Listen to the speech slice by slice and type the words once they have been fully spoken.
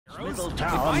moves. They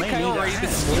find Coyote. The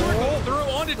skewer goes through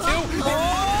onto 2.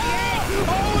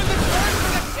 Oh, and the turn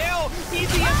for the kill.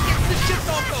 EZM gets the shit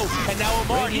also. And now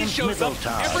Omar, he shows up.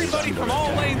 Everybody from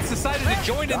all lanes decided to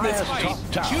join in this fight.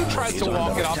 Chu tries to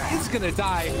walk it off. He's going to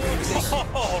die.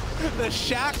 Oh, the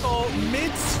shackle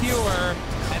mid-skewer.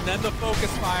 And then the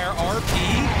focus fire. RP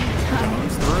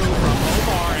comes through from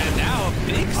Omar. And now a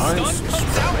big stun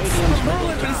comes out from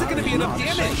Merlin. But is it going to be enough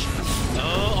damage?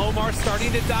 Oh, Omar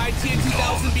starting to die.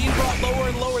 TN2000 being brought lower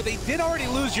and lower. They did already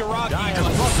lose Uragi,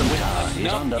 but with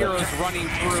enough heroes running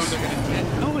through, they're going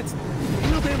to... Oh, it's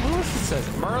Lewis says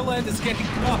it. Merlin is getting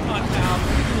caught on now.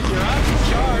 Uragi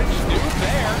charge. New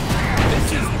there. This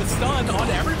is the stun on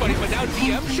everybody, but now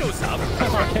DM shows up.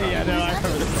 Okay, yeah, no, I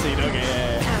remember this scene. Okay,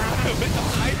 yeah. With the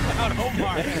hype out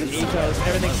Omar. Ethos,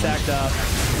 everything stacked up.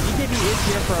 EKB is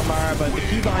here for Amara, but the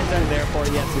key binds aren't there for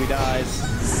it yet, so he dies.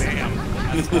 Damn.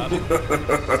 That's tough.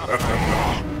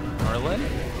 Merlin.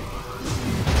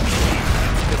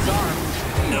 Disarm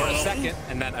for a second,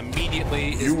 and then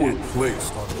immediately is you were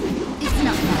placed on.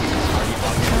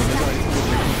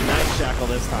 Nice shackle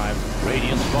this time.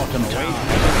 Radiant's bottom tower.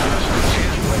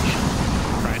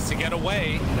 Tries to get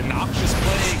away. The noxious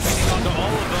plague getting onto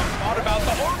all of them. Thought about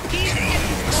the RP.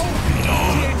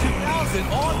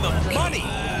 TA2000 on the money.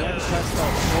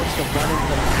 Forced to run into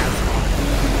the pass.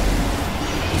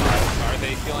 Are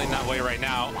they feeling that way right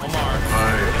now? Omar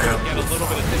get a little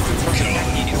bit of distance from the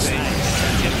techies. They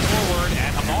get forward,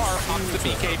 and Amar pops the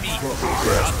BKB.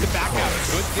 Out to back out.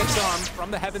 Good disarm from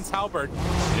the Heaven's Halberd.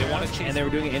 They want to chase. And they were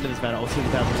doing it into this battle. Also,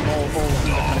 the whole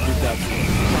kind of grouped up.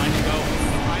 Trying to go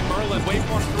find Merlin.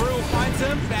 Waveform through. Finds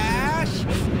him. Bash.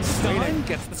 Stun.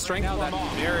 Gets the strength form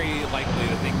off. Very likely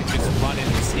that they can just run in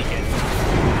and sneak in.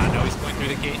 I know he's going through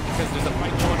the gate because there's a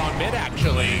fight going on mid,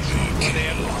 actually. Where they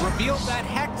have revealed that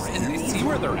hex, and they see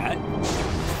where they're at.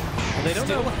 Well, they don't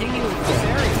know what hanging with this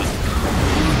area.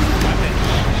 Weapon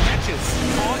catches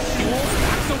on Jewel,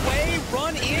 backs away,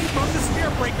 run in from the spear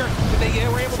breaker, but they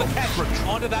were able to catch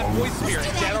onto that void spear.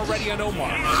 Dead already on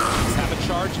Omar. He's have a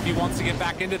charge if he wants to get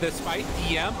back into this fight.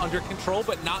 DM under control,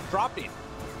 but not dropping.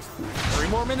 3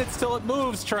 more minutes till it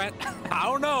moves, Trent. I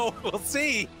don't know. We'll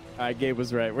see. Gabe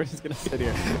was right. We're just gonna sit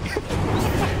here.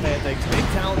 Thanks. Big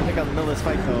talent pick on the middle of this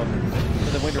fight, though.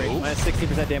 For the win rate, minus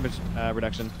 16% damage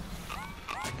reduction.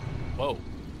 Whoa.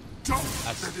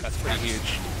 That's pretty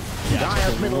huge. Yeah,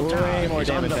 way more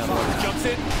damage down there. Jumps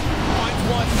in, finds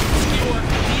one, skewer,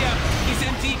 DM, he's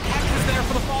in deep, Hex is there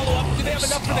for the follow-up. Do they have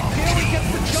enough for the kill? He gets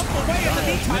the jump away in the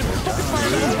meantime. Focus fire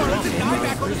to Omar, doesn't die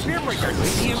back on the spear breaker.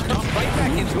 DM comes right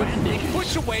back into it, and they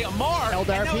push away Amar, and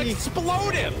now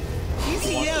explode him.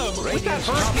 EZM with that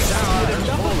hurricane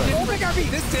didn't bring RP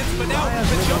distance, but now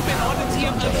the jump in onto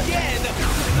TM again.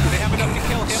 They have enough to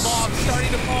kill him off,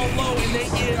 starting to fall low, and they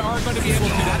are going to be able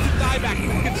to. That's a dieback.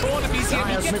 Control on the BCM.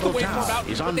 He gets the waveform out,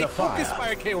 but they focus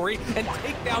fire Kaori and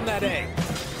take down that A.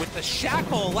 With the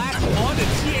shackle latched onto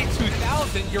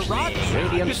TA2000,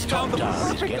 Uragi just found the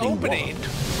perfect opening.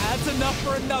 Adds enough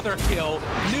for another kill.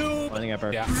 New.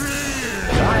 Yeah.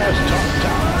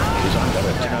 Is under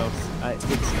attack. It's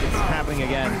happening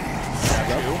again.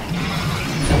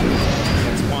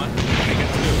 Gets 1. They get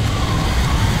 2.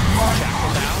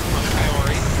 Shackle down on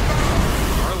Coyote.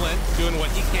 Merlin doing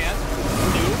what he can.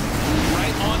 New.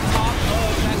 Right on top of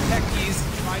that techies.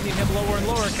 Finding him lower and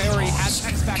lower. Coyote has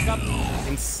Hex back up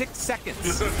in 6 seconds.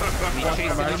 He's chasing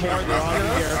him more.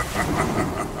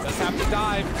 Does have to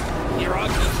dive.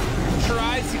 Uragi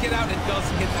tries to get out and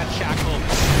doesn't get that shackle.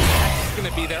 Hex is going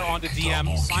to be there onto DM.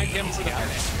 Find him for the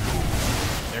finish.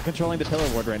 They're controlling the pillar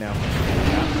ward right now.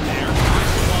 There.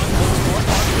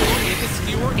 Into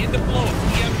skewer, into blow.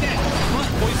 DM dead.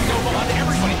 Poison over onto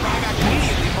everybody. Drive back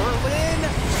immediately. Merlin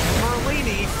and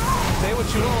Merlini. Say what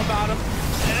you will about him.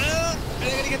 Are they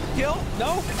going to get the kill?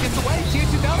 No. Gets away.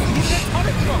 TA2000. He's in a ton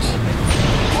of trouble.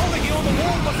 All the heal on the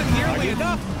wall wasn't nearly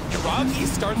enough. Uragi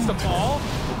starts to fall.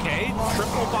 Okay.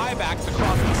 Triple buybacks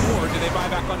across the board. Do they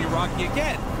buy back on Uragi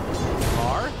again?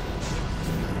 Mar.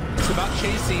 It's about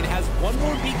chasing. Has 1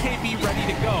 more BKB ready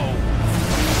to go.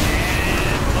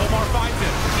 Omar finds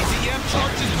him. EZM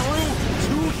charges through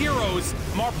 2 heroes.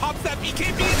 Omar pops that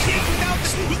BKB and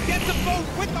TA2000. He gets a boat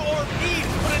with the RP,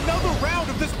 but another round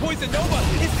of this Poison Nova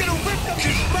is going to rip them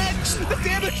to shreds. The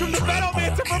damage from the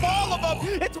Metalmancer from all of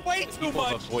them. It's way too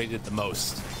much. Avoided the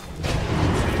most.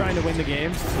 Trying to win the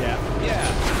game. Yeah.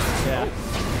 Yeah. Oh.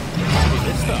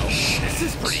 This though, this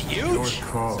is pretty huge.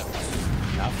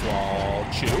 Wall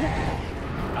Chew.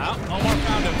 Omar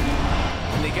found him.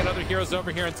 And they get other heroes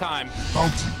over here in time.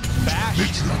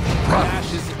 Bash.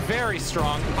 Bash is very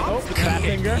strong. Oh, the fat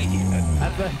finger.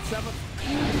 At the 7th.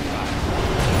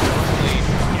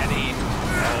 Getting.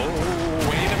 Oh.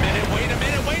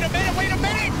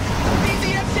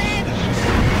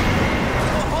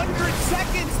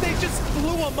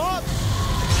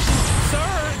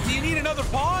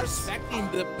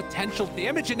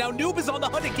 damage, and now Noob is on the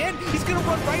hunt again. He's gonna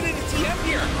run right into TM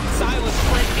here. Silas,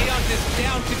 Frank, Aeon is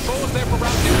down. Control is there for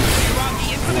round 2.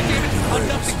 Rocky in for the damage,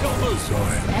 enough to kill Moose.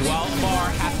 While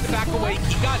Amar has to back away.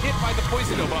 He got hit by the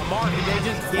poison, but Amar, they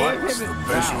just gave him his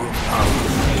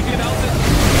Maybe Nelson.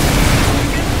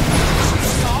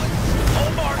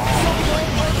 Omar, so low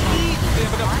on feet. They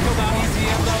have enough to kill down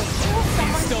ECM though.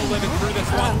 He's still living through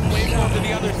this one. Wait on to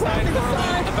the other side.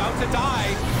 Curly about to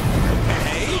die.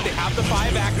 Okay, they have the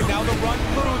buyback, and now the run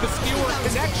through the skewer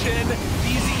connection.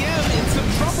 EZM in some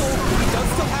trouble. He does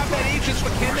still have that Aegis,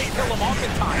 but can they kill him off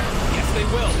in time? Yes, they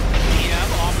will.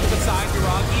 EM off to the side.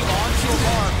 Uragi on to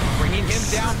Amar, bringing him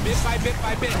down bit by bit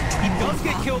by bit. He does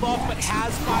get killed off, but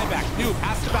has buyback. Noob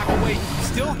has to back away.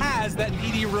 Still has that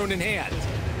PD rune in hand.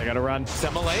 They gotta run.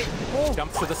 Semele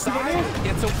jumps to the side,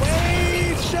 gets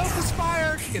away, shows his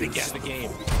fire. Gonna get the game.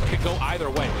 Could go either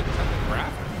way. With the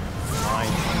grab.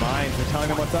 Mines. They're telling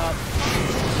him what's up.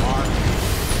 Mark.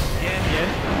 In.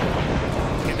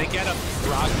 Can they get him?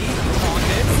 Rocky on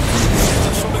it.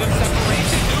 There's a little bit of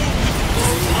separation.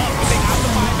 Blows up, but they have the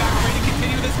buyback ready to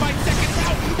continue this fight. Second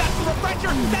round. That's the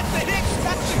refresher. That's the hit.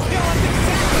 That's the kill. That's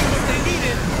exactly what they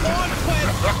needed. On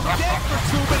pledge. Dead for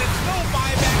 2 minutes. No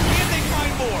buyback. Can they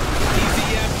find more?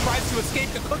 EZM tries to escape.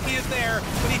 The cookie is there,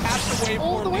 but he has to wait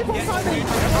for him to get away from trouble.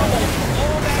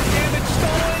 All that damage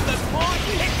stolen. The taunt.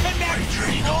 It connects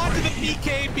onto the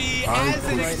PKB as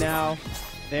it is. Right now,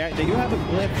 they do have a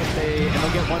blip, but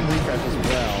they'll get one refresh as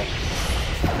well.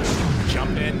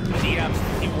 Jump in, DM.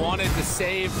 He wanted to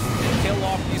save and kill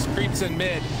off these creeps in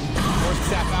mid. Force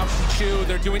Sap out from Chu.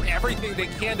 They're doing everything they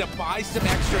can to buy some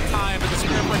extra time, but the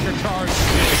Scrambreaker charge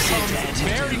comes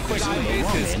very quick on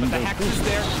basis. But the Hexer's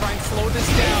there to try and slow this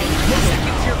down.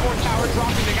 Second tier 4 tower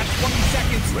dropping. They got 20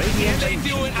 seconds. Can they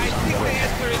do it? I think the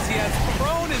answer is yes.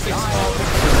 Prone is exposed.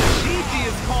 GG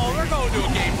is called. We're going to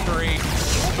a game 3.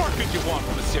 What more could you want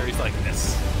from a series like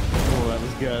this? Oh, that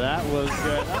was good. That was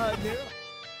good.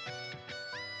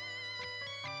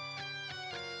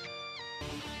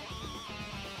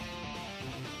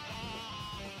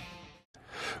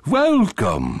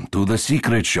 Welcome to the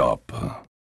secret shop.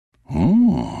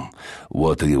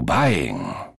 What are you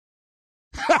buying?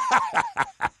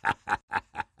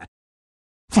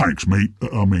 Thanks, mate.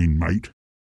 Mate.